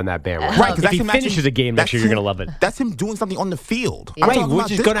right back on that bandwagon. Right, if he finishes a game next year, you're going to love it. That's him doing something on the field. Yeah. Right,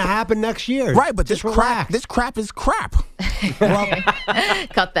 which is going to happen next year. Right, but this crap is crap.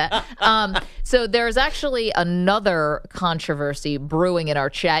 Cut that. So there's actually another controversy brewing in our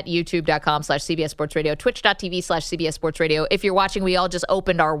chat, youtube.com/CBS Sports Radio, twitch.tv/CBS Sports Radio. If you're watching, we all just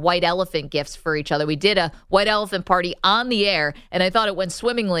opened our white elephant gifts for each other. We did a white elephant party on the air, and I thought it went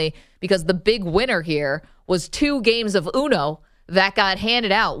swimmingly because the big winner here was 2 games of Uno that got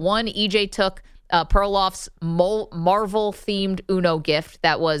handed out. One, EJ took Perloff's Marvel-themed Uno gift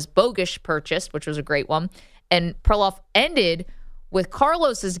that was Bogusch purchased, which was a great one. And Perloff ended with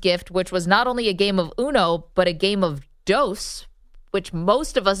Carlos's gift, which was not only a game of Uno, but a game of Dos, which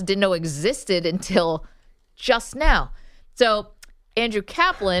most of us didn't know existed until just now. So Andrew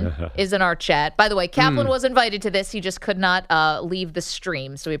Kaplan is in our chat. By the way, Kaplan was invited to this. He just could not leave the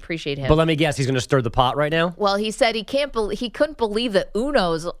stream, so we appreciate him. But let me guess, he's going to stir the pot right now? Well, he said he couldn't believe that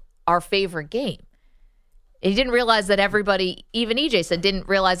Uno's our favorite game. He didn't realize that everybody, even EJ said, didn't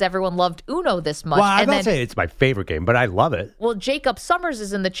realize everyone loved Uno this much. Well, I'm not saying it's my favorite game, but I love it. Well, Jacob Summers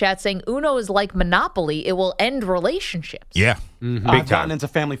is in the chat saying Uno is like Monopoly. It will end relationships. Yeah. I've gotten into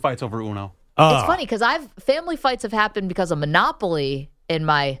family fights over Uno. It's funny because family fights have happened because of Monopoly in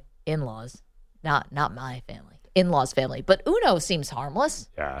my in-laws, not my family, in-laws family. But Uno seems harmless.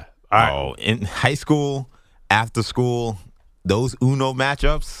 Yeah. Oh, in high school, after school, those Uno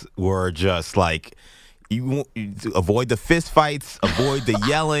matchups were just like you avoid the fist fights, avoid the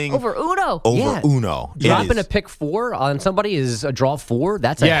yelling over Uno. Uno. Dropping a pick 4 on somebody is a draw 4.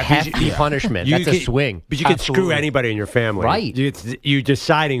 That's a hefty punishment. That's a swing. But you can screw anybody in your family. Right. You're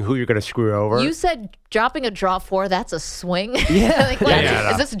deciding who you're going to screw over. You said dropping a draw 4, that's a swing? Yeah. Like, what,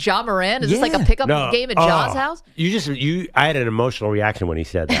 is this Ja Moran? Is this like a pickup game at Ja's house? I had an emotional reaction when he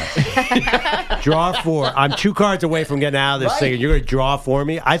said that. Draw 4. I'm 2 cards away from getting out of this thing, and you're going to draw for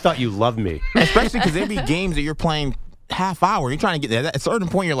me? I thought you loved me. Especially because there'd be games that you're playing half hour. You're trying to get there. At a certain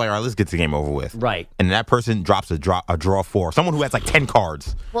point, you're like, all right, let's get the game over with. Right. And that person drops a draw 4. Someone who has like 10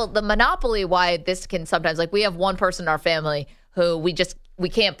 cards. Well, the Monopoly, why this can sometimes, like we have one person in our family who we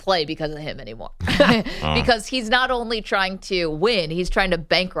can't play because of him anymore. Because he's not only trying to win, he's trying to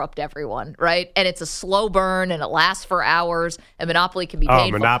bankrupt everyone, right? And it's a slow burn and it lasts for hours, and Monopoly can be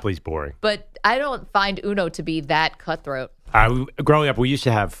painful. Monopoly's boring. But I don't find Uno to be that cutthroat. Growing up, we used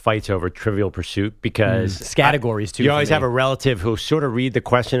to have fights over Trivial Pursuit because categories too. You always have a relative who sort of read the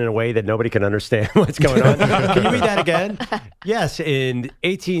question in a way that nobody can understand what's going on. Can you read that again? Yes, in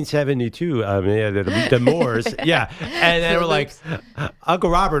 1872, the Moors. Yeah, and they were like, Uncle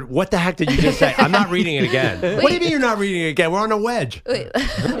Robert, what the heck did you just say? I'm not reading it again. What do you mean you're not reading it again? We're on a wedge. Wait,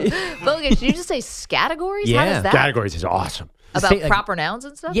 Bogus, did you just say categories? Yeah, how does that? Categories is awesome. About proper nouns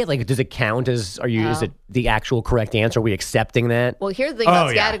and stuff? Yeah, like does it count as is it the actual correct answer? Are we accepting that? Well, here's the thing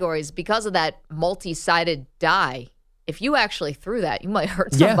about categories. Because of that multi-sided die, if you actually threw that, you might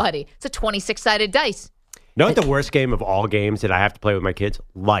hurt somebody. It's a 26-sided dice. You know what the worst game of all games that I have to play with my kids?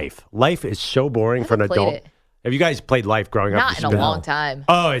 Life. Life is so boring for an adult. Have you guys played Life growing up? Not in a long time.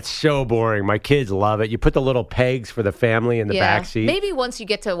 Oh, it's so boring. My kids love it. You put the little pegs for the family in the back seat. Maybe once you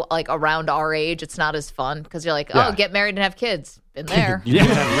get to like around our age, it's not as fun because you're like, get married and have kids. Been there.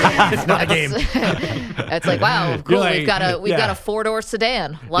 It's not a game. It's like, wow, cool. Like, we've got a 4-door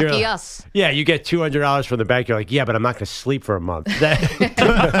sedan. Lucky us. Yeah, you get $200 from the bank. You're like, yeah, but I'm not going to sleep for a month. This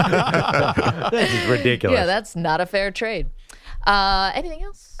is ridiculous. Yeah, that's not a fair trade. Anything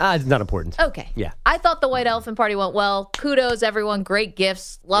else? It's not important. Okay. Yeah. I thought the White Elephant Party went well. Kudos, everyone. Great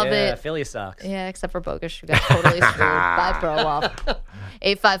gifts. Love it. Yeah, Philly sucks. Yeah, except for Bogus, who got totally screwed by Perloff.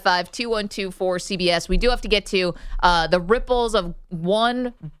 855-212-4CBS. We do have to get to the ripples of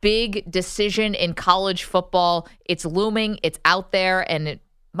one big decision in college football. It's looming. It's out there, and it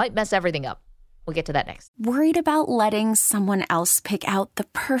might mess everything up. We'll get to that next. Worried about letting someone else pick out the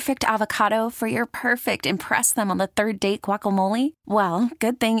perfect avocado for your perfect impress them on the third date guacamole? Well,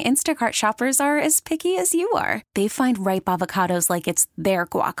 good thing Instacart shoppers are as picky as you are. They find ripe avocados like it's their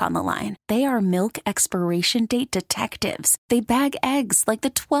guac on the line. They are milk expiration date detectives. They bag eggs like the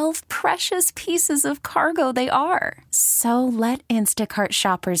 12 precious pieces of cargo they are. So let Instacart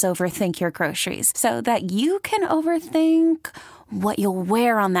shoppers overthink your groceries so that you can overthink what you'll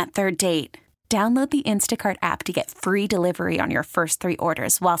wear on that third date. Download the Instacart app to get free delivery on your first 3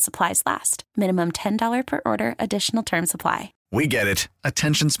 orders while supplies last. Minimum $10 per order. Additional terms apply. We get it.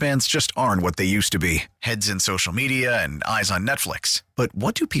 Attention spans just aren't what they used to be. Heads in social media and eyes on Netflix. But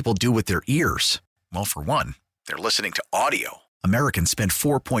what do people do with their ears? Well, for one, they're listening to audio. Americans spend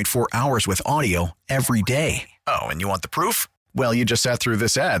 4.4 hours with audio every day. Oh, and you want the proof? Well, you just sat through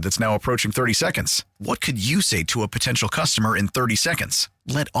this ad that's now approaching 30 seconds. What could you say to a potential customer in 30 seconds?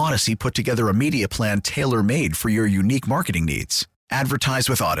 Let Odyssey put together a media plan tailor-made for your unique marketing needs. Advertise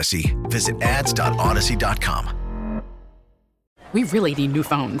with Odyssey. Visit ads.odyssey.com. We really need new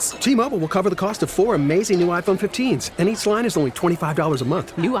phones. T-Mobile will cover the cost of 4 amazing new iPhone 15s, and each line is only $25 a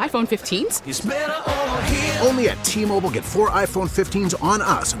month. New iPhone 15s? It's better over here. Only at T-Mobile, get 4 iPhone 15s on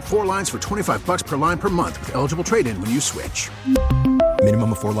us and 4 lines for $25 per line per month with eligible trade-in when you switch.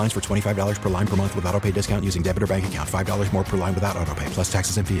 Minimum of 4 lines for $25 per line per month with autopay discount using debit or bank account. $5 more per line without autopay, plus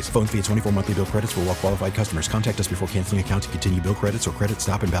taxes and fees. Phone fee at 24 monthly bill credits for well-qualified customers. Contact us before canceling account to continue bill credits or credit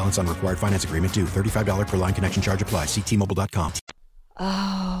stop and balance on required finance agreement due. $35 per line connection charge applies. See T-Mobile.com.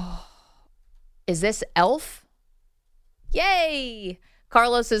 Oh. Is this Elf? Yay!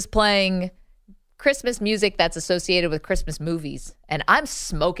 Carlos is playing Christmas music that's associated with Christmas movies. And I'm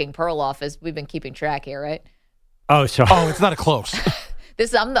smoking Perloff as we've been keeping track here, right? Oh, sorry. Oh, it's not a close.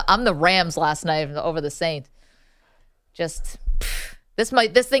 I'm the Rams last night over the Saints. This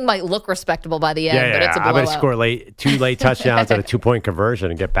thing might look respectable by the end, but it's a blowout. I'm going to score two late touchdowns and a 2-point conversion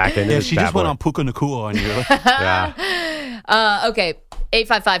and get back into this. She just went on Puka Nakua on you. Yeah. Okay.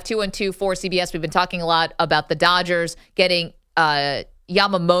 855-212-4CBS. We've been talking a lot about the Dodgers getting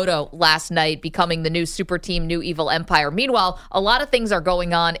Yamamoto last night, becoming the new super team, new evil empire. Meanwhile, a lot of things are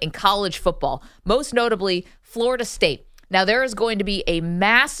going on in college football, most notably Florida State. Now, there is going to be a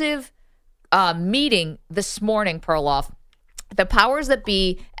massive meeting this morning, Perloff. The powers that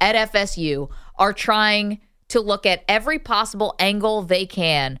be at FSU are trying to look at every possible angle they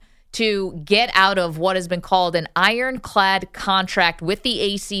can to get out of what has been called an ironclad contract with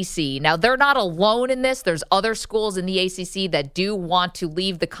the ACC. Now, they're not alone in this. There's other schools in the ACC that do want to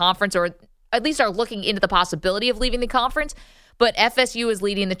leave the conference, or at least are looking into the possibility of leaving the conference, but FSU is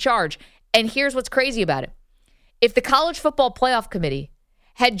leading the charge. And here's what's crazy about it. If the College Football Playoff Committee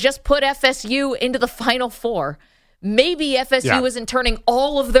had just put FSU into the Final Four, maybe FSU isn't turning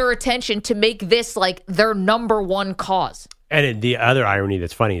all of their attention to make this like their number one cause. And the other irony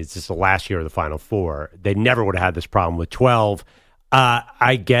that's funny is this is the last year of the Final Four. They never would have had this problem with 12.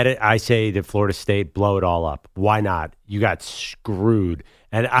 I get it. I say that Florida State, blow it all up. Why not? You got screwed.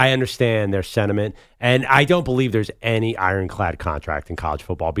 And I understand their sentiment. And I don't believe there's any ironclad contract in college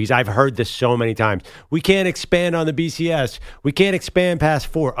football because I've heard this so many times. We can't expand on the BCS. We can't expand past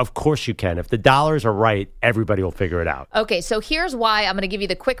 4. Of course you can. If the dollars are right, everybody will figure it out. Okay, so here's why. I'm going to give you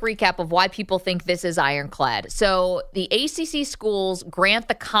the quick recap of why people think this is ironclad. So the ACC schools grant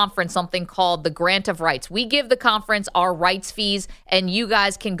the conference something called the grant of rights. We give the conference our rights fees, and you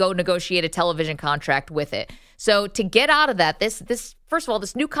guys can go negotiate a television contract with it. So to get out of that, this first of all,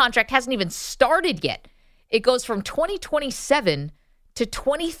 this new contract hasn't even started yet. It goes from 2027 to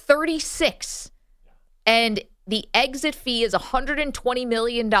 2036. And the exit fee is $120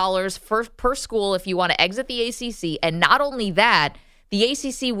 million per school if you want to exit the ACC. And not only that, the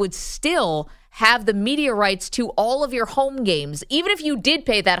ACC would still have the media rights to all of your home games. Even if you did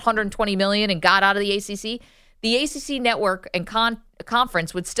pay that $120 million and got out of the ACC network and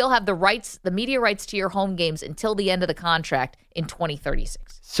conference would still have the rights, the media rights to your home games until the end of the contract in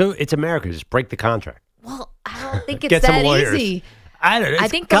 2036. So it's America. Just break the contract. Well, I don't think it's Get that some lawyers. easy. I don't know. I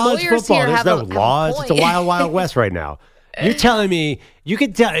think the college lawyers football. here There's have no a laws. point. It's a wild, wild west right now. You're telling me you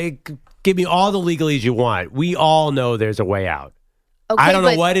can give me all the legalese you want. We all know there's a way out. Okay, I don't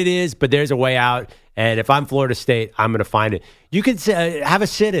know what it is, but there's a way out. And if I'm Florida State, I'm going to find it. You could have a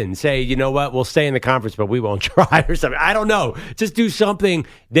sit-in, say, you know what, we'll stay in the conference, but we won't try or something. I don't know. Just do something.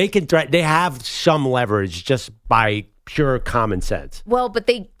 They can. They have some leverage just by pure common sense. Well, but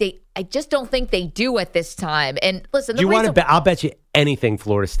I just don't think they do at this time. And listen, do you want to bet? I'll bet you anything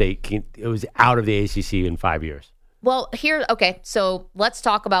Florida State it was out of the ACC in 5 years. Well, so let's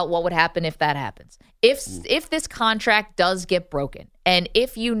talk about what would happen if that happens. If this contract does get broken, and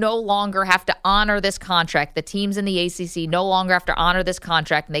if you no longer have to honor this contract, the teams in the ACC no longer have to honor this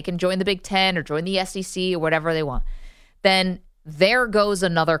contract, and they can join the Big Ten or join the SEC or whatever they want, then there goes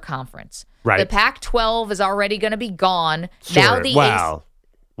another conference. Right. The Pac-12 is already going to be gone. Now the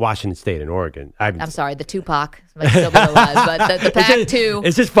Washington State and Oregon. I'm sorry, the Tupac might still be alive, but the Pac-2.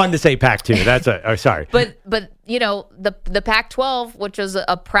 It's just fun to say Pac-2. That's sorry. But you know, the Pac-12, which was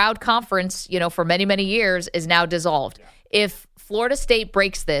a proud conference, you know, for many, many years, is now dissolved. Yeah. If Florida State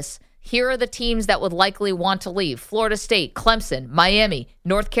breaks this, here are the teams that would likely want to leave: Florida State, Clemson, Miami,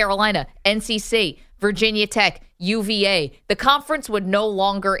 North Carolina, NC State, Virginia Tech, UVA. The conference would no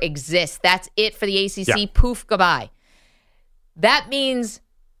longer exist. That's it for the ACC. Yeah. Poof, goodbye. That means,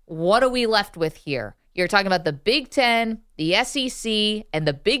 what are we left with here? You're talking about the Big Ten, the SEC, and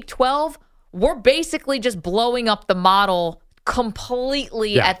the Big 12. We're basically just blowing up the model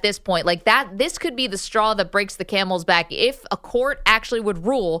completely at this point. Like that, this could be the straw that breaks the camel's back. If a court actually would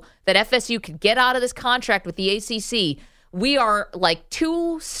rule that FSU could get out of this contract with the ACC, we are like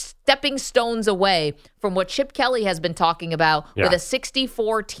 2 stepping stones away from what Chip Kelly has been talking about with a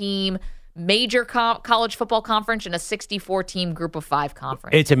 64-team major college football conference and a 64-team group of 5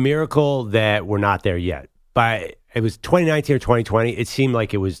 conference. It's a miracle that we're not there yet. But it was 2019 or 2020. It seemed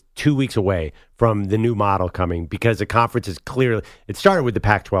like it was 2 weeks away from the new model coming because the conference is clearly, it started with the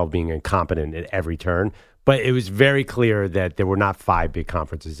Pac-12 being incompetent at every turn, but it was very clear that there were not 5 big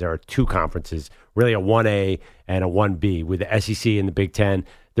conferences. There are 2 conferences, really a 1A and a 1B with the SEC and the Big Ten.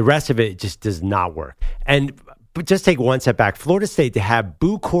 The rest of it just does not work. But just take one step back. Florida State, to have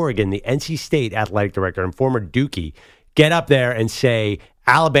Boo Corrigan, the NC State athletic director and former Dookie, get up there and say,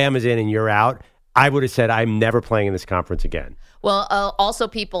 Alabama's in and you're out, I would have said, I'm never playing in this conference again. Well, also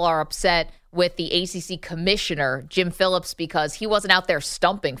people are upset with the ACC commissioner, Jim Phillips, because he wasn't out there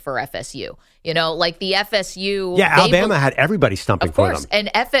stumping for FSU. You know, like the FSU. Yeah, Alabama had everybody stumping for them. Of course.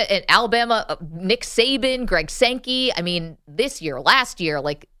 And Alabama, Nick Saban, Greg Sankey. I mean, this year, last year,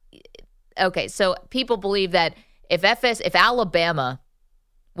 like, okay, so people believe that if Alabama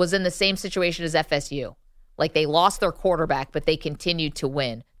was in the same situation as FSU, like they lost their quarterback, but they continued to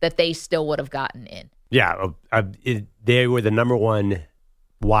win, that they still would have gotten in. Yeah, they were the number one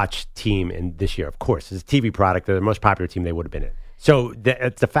watched team in this year. Of course, as a TV product, they're the most popular team they would have been in. So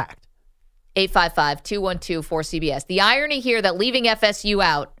it's a fact. 855-212-4CBS. The irony here that leaving FSU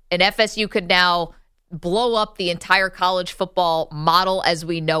out, and FSU could now blow up the entire college football model as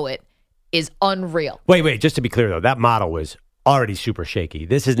we know it, is unreal. Wait. Just to be clear, though, that model was already super shaky.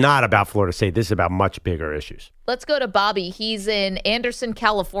 This is not about Florida State. This is about much bigger issues. Let's go to Bobby. He's in Anderson,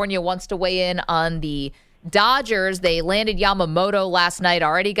 California, wants to weigh in on the Dodgers. They landed Yamamoto last night,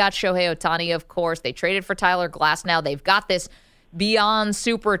 already got Shohei Ohtani, of course. They traded for Tyler Glass now. They've got this beyond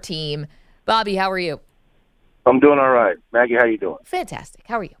super team. Bobby, how are you? I'm doing all right. Maggie, how you doing? Fantastic.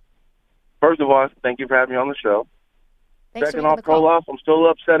 How are you? First of all, thank you for having me on the show. Thanks Second off, Perloff, I'm still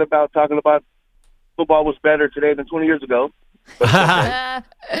upset about talking about football was better today than 20 years ago. That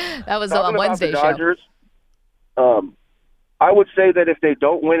was on Wednesday's show. Dodgers, I would say that if they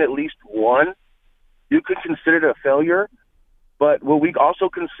don't win at least one, you could consider it a failure. But will we also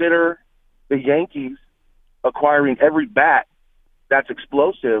consider the Yankees acquiring every bat that's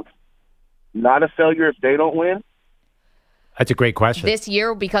explosive not a failure if they don't win? That's a great question. This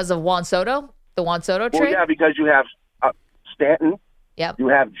year because of Juan Soto? The Juan Soto trade? Well, yeah, because you have Stanton. Yep. You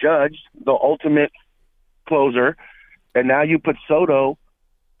have Judge, the ultimate closer, and now you put Soto.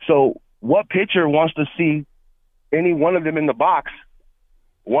 So what pitcher wants to see any one of them in the box,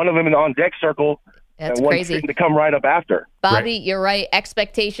 one of them in the on-deck circle, That's and one crazy to come right up after? Bobby, You're right.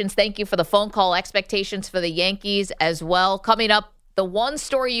 Expectations. Thank you for the phone call. Expectations for the Yankees as well. Coming up, the one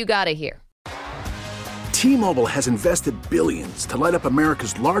story you got to hear. T-Mobile has invested billions to light up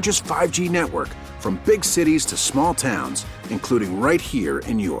America's largest 5G network, from big cities to small towns, including right here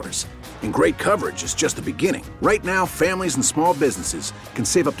in yours. And great coverage is just the beginning. Right now, families and small businesses can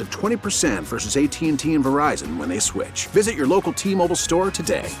save up to 20% versus AT&T and Verizon when they switch. Visit your local T-Mobile store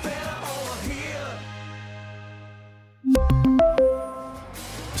today.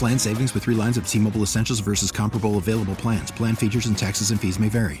 Plan savings with 3 lines of T-Mobile Essentials versus comparable available plans. Plan features and taxes and fees may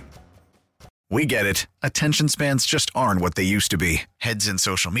vary. We get it. Attention spans just aren't what they used to be. Heads in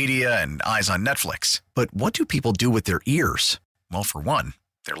social media and eyes on Netflix. But what do people do with their ears? Well, for one,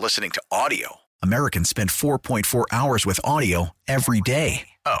 they're listening to audio. Americans spend 4.4 hours with audio every day.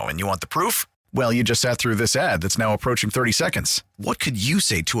 Oh, and you want the proof? Well, you just sat through this ad that's now approaching 30 seconds. What could you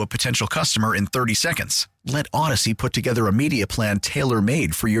say to a potential customer in 30 seconds? Let Odyssey put together a media plan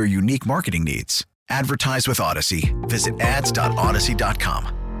tailor-made for your unique marketing needs. Advertise with Odyssey. Visit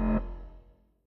ads.odyssey.com.